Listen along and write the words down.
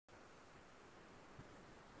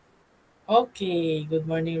Okay, good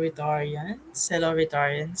morning Rhetorians. Hello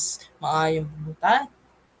Rhetorians. Maayong buta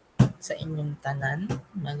sa inyong tanan.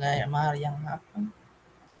 Magayang hapon.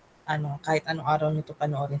 Kahit anong araw nito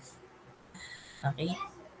panoorin. Okay?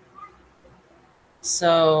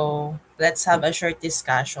 So, let's have a short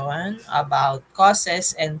discussion about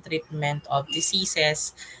causes and treatment of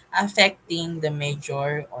diseases affecting the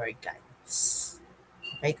major organs.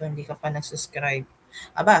 Okay, kung hindi ka pa nag-subscribe.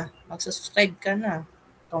 Aba, mag-subscribe ka na.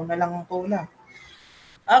 Ikaw na lang ang kulang.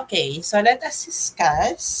 Okay, so let us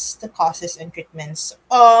discuss the causes and treatments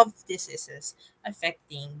of diseases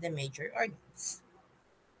affecting the major organs.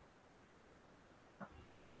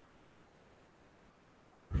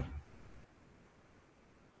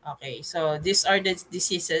 Okay, so these are the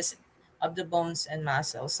diseases of the bones and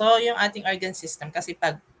muscles. So yung ating organ system, kasi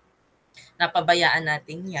pag napabayaan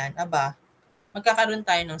natin yan, magkakaroon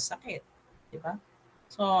tayo ng sakit. Di ba?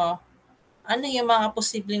 So, ano yung mga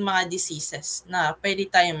posibleng mga diseases na pwede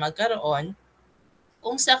tayong magkaroon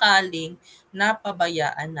kung sakaling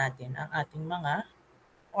napabayaan natin ang ating mga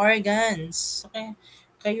organs. Okay?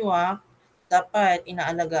 Kayo dapat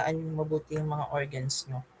inaalagaan yung mabuti yung mga organs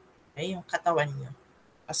nyo. Okay? Yung katawan nyo.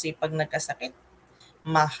 Kasi pag nagkasakit,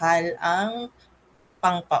 mahal ang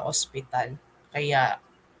pangpa-ospital. Kaya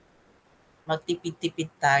magtipid-tipid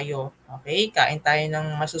tayo. Okay? Kain tayo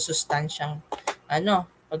ng masusustansyang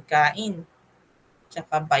pagkain.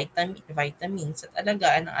 Tsaka vitamins at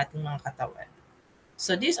alagaan ng ating mga katawan.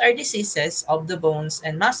 So these are diseases of the bones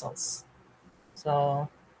and muscles. So,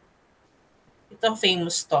 ito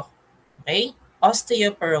famous to. Okay?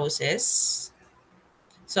 Osteoporosis.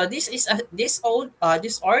 So this is this old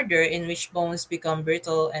disorder in which bones become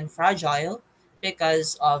brittle and fragile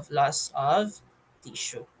because of loss of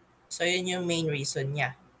tissue. So yun yung main reason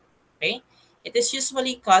niya. Okay? It is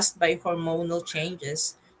usually caused by hormonal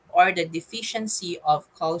changes or the deficiency of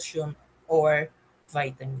calcium or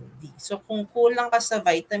vitamin D. So kung kulang ka sa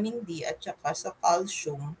vitamin D at saka sa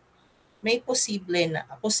calcium, may posibleng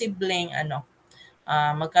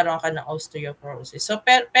magkaroon ka ng osteoporosis. So,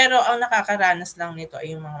 pero ang nakakaranas lang nito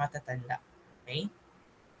ay yung mga matatanda. Okay?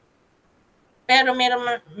 Pero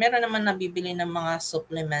meron naman nabibili ng mga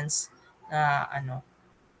supplements na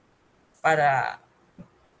para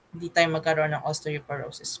hindi tayo magkaroon ng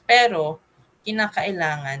osteoporosis. Pero,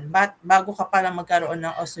 kinakailangan, bago ka pala magkaroon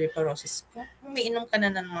ng osteoporosis, umiinom ka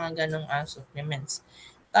na ng mga ganong supplements.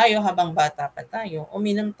 Tayo, habang bata pa tayo,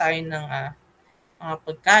 uminom tayo ng mga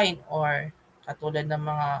pagkain or katulad ng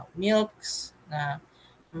mga milks na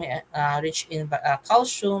may rich in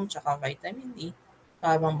calcium tsaka vitamin D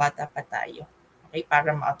habang bata pa tayo. Okay,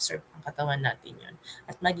 para ma-absorb ang katawan natin yun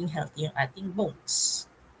at maging healthy yung ating bones.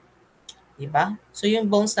 Diba? So yung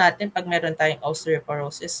bones natin, pag meron tayong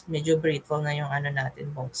osteoporosis, medyo brittle na yung natin,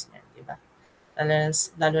 bones niyan, diba?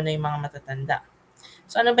 Lalo na yung mga matatanda.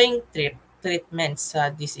 So ano ba yung treatment sa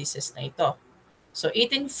diseases na ito? So,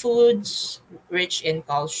 eating foods rich in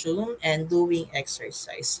calcium and doing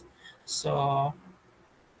exercise. So,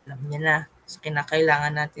 alam niyo na. So,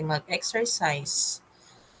 kinakailangan natin mag-exercise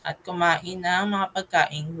at kumain ng mga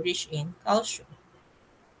pagkain rich in calcium.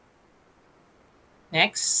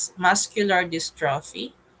 Next, muscular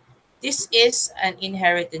dystrophy. This is an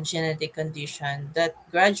inherited genetic condition that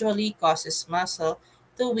gradually causes muscle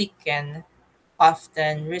to weaken,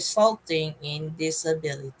 often resulting in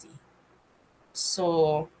disability.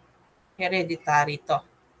 So, hereditary to.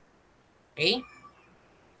 Okay?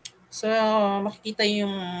 So, makikita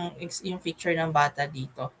yung picture ng bata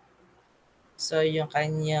dito. So, yung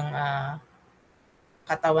kanyang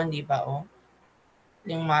katawan, di ba,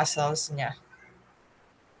 yung muscles niya,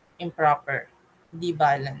 improper, di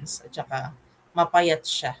balance, at saka mapayat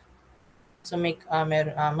siya. So,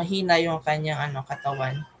 mahina yung kanyang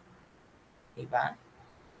katawan. Di ba?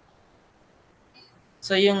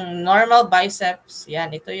 So, yung normal biceps, yan,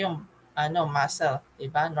 ito yung muscle, di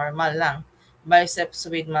ba? Normal lang. Biceps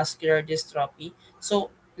with muscular dystrophy.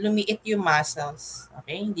 So, lumiit yung muscles.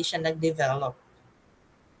 Okay? Hindi siya nag-develop.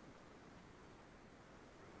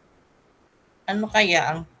 Ano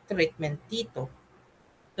kaya ang treatment dito?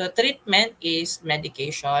 The treatment is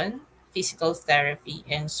medication, physical therapy,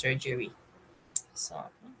 and surgery. So,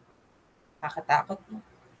 nakakatakot mo.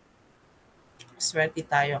 Swerte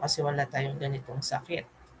tayo kasi wala tayong ganitong sakit.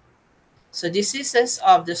 So, diseases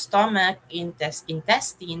of the stomach,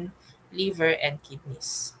 intestine, liver, and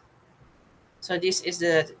kidneys. So, this is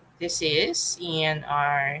in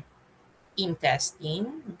our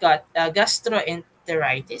intestine,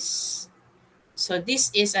 gastroenteritis. So, this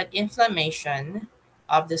is an inflammation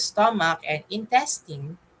of the stomach and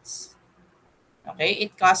intestines. Okay,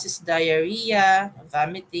 it causes diarrhea,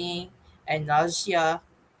 vomiting, and nausea.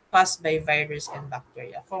 caused by virus and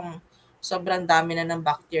bacteria. Kung sobrang dami na ng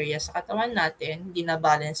bacteria sa katawan natin, hindi na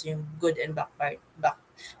balance yung good and bad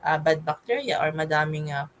bacteria or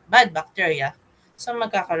madaming bad bacteria, so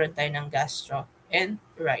magkakaroon tayo ng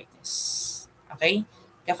gastroenteritis. Okay?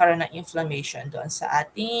 Kakaroon ng inflammation doon sa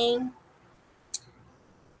ating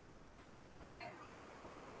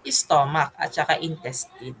stomach at saka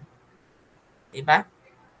intestine. Diba?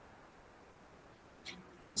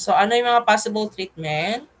 So, ano yung mga possible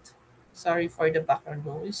treatment? Sorry for the background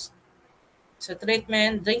noise. So,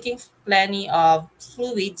 treatment, drinking plenty of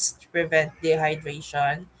fluids to prevent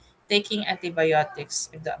dehydration, taking antibiotics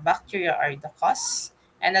if the bacteria are the cause,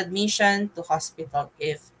 and admission to hospital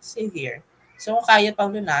if severe. So, kung kaya pang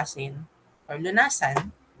lunasin or lunasan,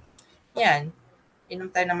 yan, inom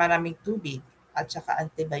tayo ng maraming tubig at saka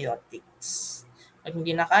antibiotics. Pag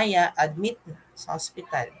hindi na kaya, admit na sa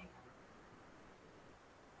hospital.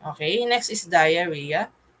 Okay, next is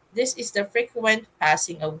diarrhea. This is the frequent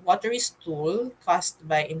passing of watery stool caused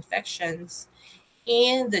by infections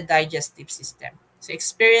in the digestive system. So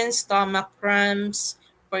experience stomach cramps,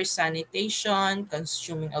 poor sanitation,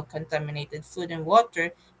 consuming of contaminated food and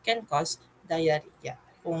water can cause diarrhea.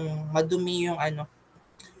 Kung madumi yung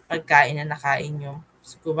pagkain na nakain nyo.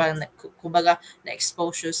 So, kumbaga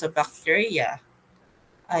na-exposure sa bacteria,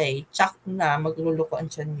 ay tsak na magluluko ang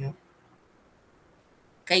tiyan nyo.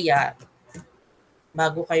 Kaya,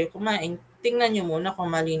 bago kayo kumain, tingnan nyo muna kung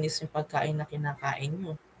malinis yung pagkain na kinakain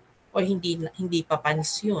nyo. O hindi pa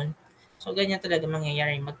panis yun. So, ganyan talaga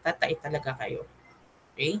mangyayari. Magtatai talaga kayo.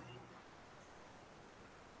 Okay?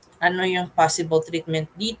 Ano yung possible treatment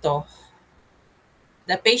dito?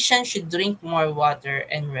 The patient should drink more water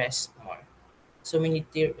and rest more. So, we need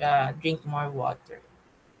to drink more water.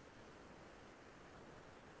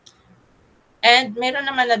 And meron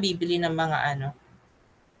naman nabibili ng mga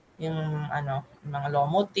yung mga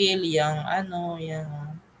Lomotil, yung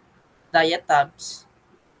diet tabs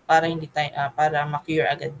para hindi tayo para ma-cure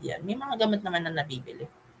agad yan. May mga gamot naman na nabibili.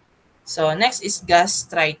 So next is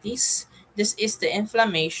gastritis. This is the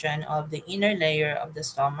inflammation of the inner layer of the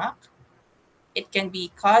stomach. It can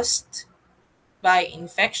be caused by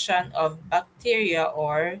infection of bacteria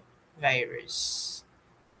or virus.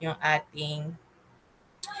 Yung ating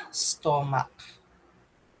stomach.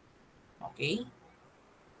 Okay?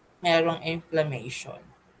 Merong inflammation.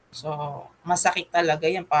 So, masakit talaga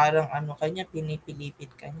yan. Parang kanya,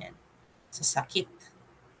 pinipilipit ka niyan sa sakit.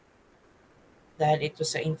 Dahil ito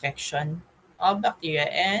sa infection of bacteria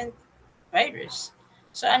and virus.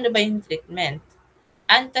 So, ano ba yung treatment?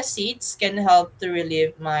 Antacids can help to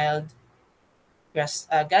relieve mild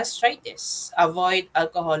gastritis. Avoid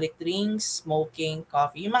alcoholic drinks, smoking,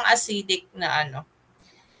 coffee. Yung mga acidic na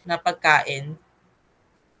pagkain.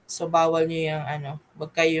 So, bawal nyo yung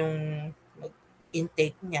wag kayong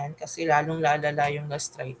intake niyan kasi lalong lalala yung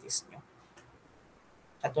gastritis nyo.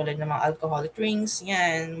 Katulad ng mga alcoholic drinks,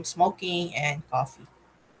 yan, smoking, and coffee.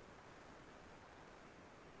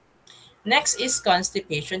 Next is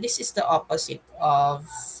constipation. This is the opposite of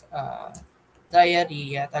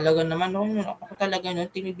diarrhea. Talaga naman, ako talaga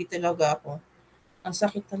nun, tinibi talaga ako. Ang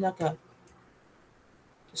sakit talaga.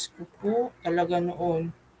 Diyos ko po, talaga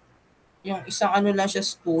noon. Yung isang lang siya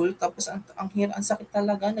stool, tapos ang sakit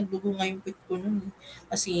talaga, nagdugo nga yung pit ko nun.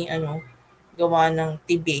 Kasi gawa ng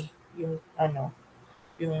tibi, yung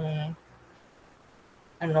yung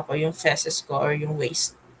yung feces ko or yung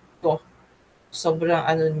waist ko. Sobrang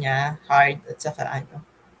niya, hard at saka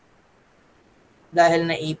dahil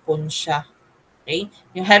naipon siya. Okay?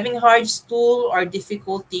 Yung having hard stool or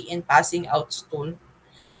difficulty in passing out stool,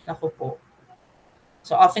 naku po.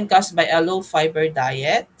 So often caused by a low fiber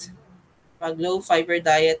diet. Pag low fiber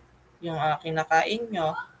diet yung kinakain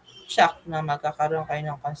nyo, shock na magkakaroon kayo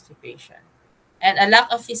ng constipation. And a lack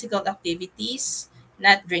of physical activities,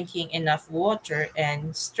 not drinking enough water,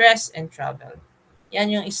 and stress and travel. Yan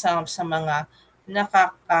yung isa sa mga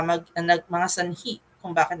mga sanhi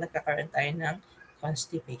kung bakit nagkakaroon tayo ng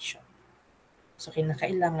constipation. So,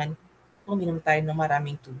 kinakailangan uminom tayo ng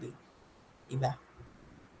maraming tubig. Diba?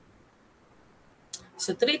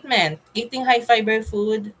 So, treatment. Eating high-fiber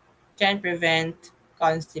food can prevent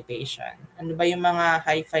constipation. Ano ba yung mga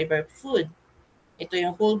high-fiber food? Ito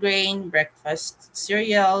yung whole grain, breakfast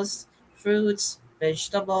cereals, fruits,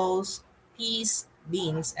 vegetables, peas,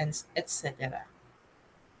 beans, and etc.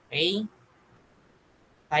 Okay?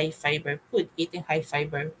 High-fiber food. Eating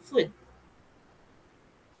high-fiber food.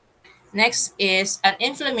 Next is an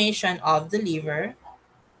inflammation of the liver,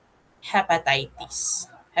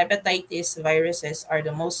 hepatitis. Hepatitis viruses are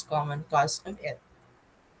the most common cause of it.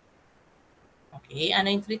 Okay,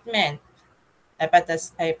 ano yung treatment?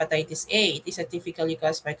 Hepatitis A, it is typically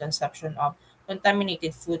caused by consumption of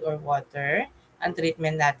contaminated food or water. Ang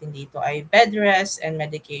treatment natin dito ay bed rest and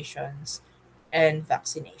medications and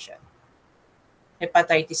vaccination.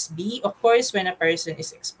 Hepatitis B, of course, when a person is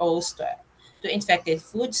exposed to infected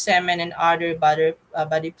food, semen, and other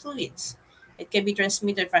body fluids. It can be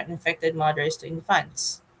transmitted from infected mothers to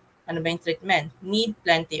infants. Ano ba yung treatment? Need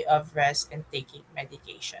plenty of rest and taking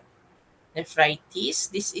medication. Nephritis,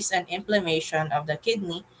 this is an inflammation of the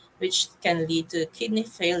kidney which can lead to kidney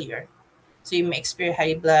failure. So you may experience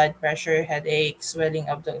high blood pressure, headache, swelling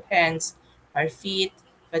of the hands or feet,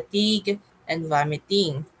 fatigue, and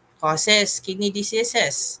vomiting. Causes kidney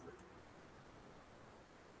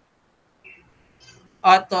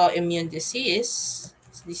autoimmune diseases,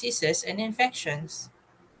 and infections.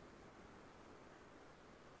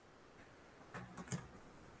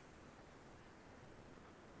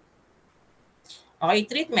 Okay,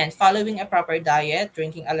 treatment. Following a proper diet,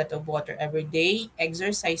 drinking a lot of water every day,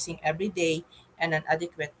 exercising every day, and an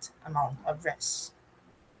adequate amount of rest.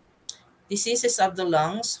 Diseases of the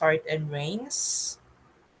lungs, heart, and brains.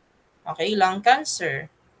 Okay, lung cancer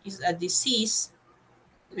is a disease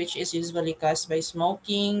which is usually caused by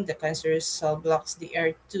smoking. The cancerous cell blocks the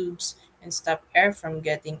air tubes and stop air from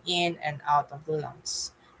getting in and out of the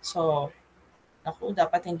lungs. So, naku,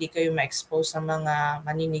 dapat hindi kayo ma-expose sa mga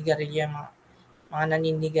maninigarilyo, mga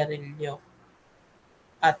naninigarilyo.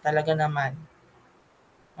 At talaga naman,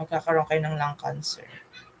 magkakaroon kayo ng lung cancer.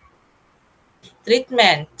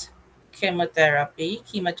 Treatment, chemotherapy,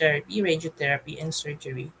 radiotherapy, and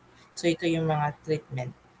surgery. So, ito yung mga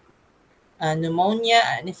treatment. Pneumonia,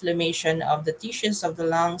 an inflammation of the tissues of the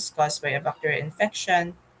lungs caused by a bacterial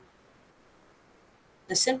infection.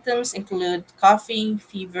 The symptoms include coughing,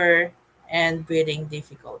 fever, and breathing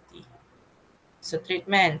difficulty. So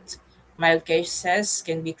treatment. Mild cases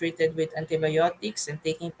can be treated with antibiotics and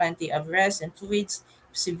taking plenty of rest and fluids.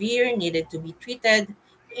 Severe needed to be treated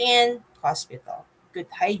in hospital. Good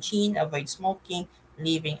hygiene, avoid smoking,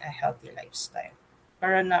 living a healthy lifestyle.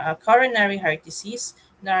 Coronary heart disease,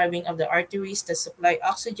 narrowing of the arteries that supply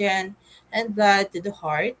oxygen and blood to the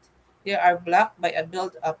heart. They are blocked by a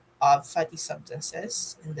buildup of fatty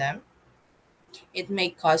substances in them. It may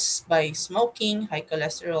cause by smoking, high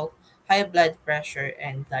cholesterol, high blood pressure,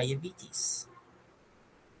 and diabetes.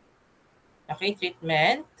 Okay,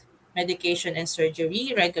 treatment, medication and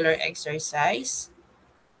surgery, regular exercise,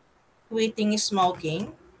 quitting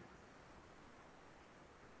smoking.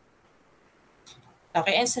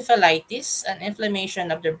 Okay, encephalitis, an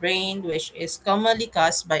inflammation of the brain which is commonly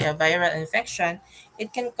caused by a viral infection.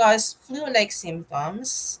 It can cause flu-like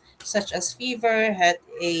symptoms such as fever,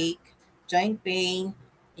 headache, joint pain.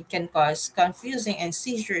 It can cause confusing and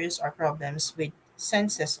seizures or problems with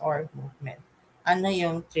senses or movement. Ano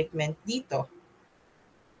yung treatment dito?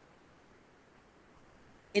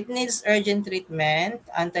 It needs urgent treatment,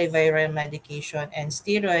 antiviral medication, and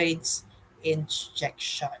steroids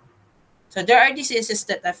injection. So there are diseases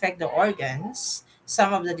that affect the organs.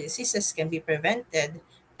 Some of the diseases can be prevented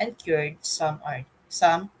and cured. Some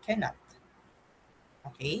cannot.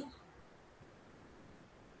 Okay?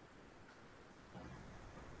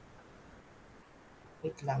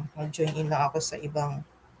 Wait lang. Mag-join in lang ako sa ibang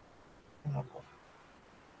ano ko.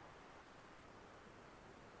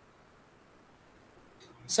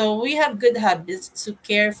 So we have good habits to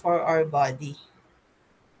care for our body.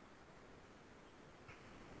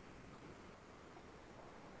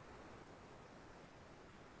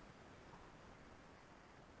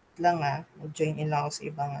 Wait lang mag-join in lang ako sa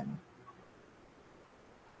ibang ano.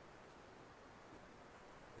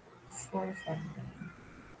 For fun.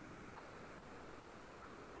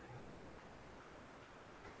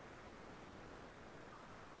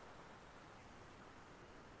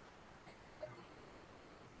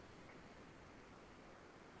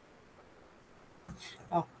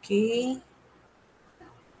 Okay.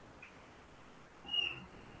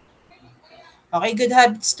 Okay, good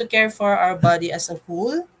habits to care for our body as a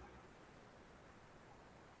whole.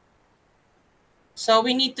 So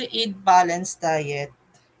we need to eat balanced diet.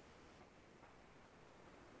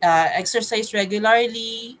 Exercise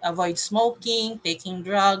regularly, avoid smoking, taking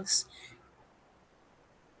drugs.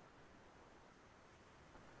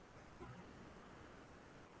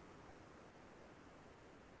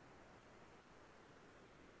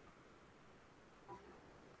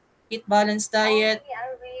 Eat balanced diet,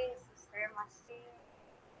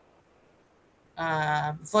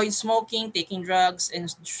 avoid smoking, taking drugs, and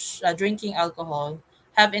drinking alcohol.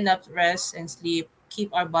 Have enough rest and sleep.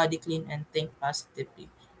 Keep our body clean and think positively.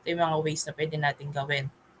 Ito yung mga ways na pwede natin gawin.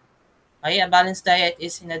 Okay, a balanced diet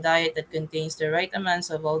is in a diet that contains the right amounts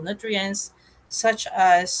of all nutrients such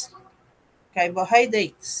as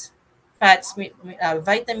carbohydrates, fats,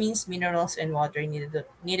 vitamins, minerals, and water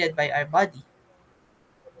needed by our body.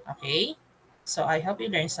 Okay? So I hope you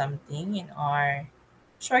learned something in our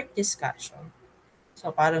short discussion.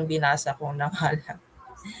 So parang binasa ko na nga lang,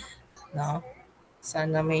 no?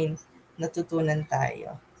 Sana may natutunan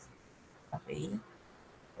tayo. Okay?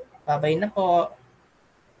 Babay na po.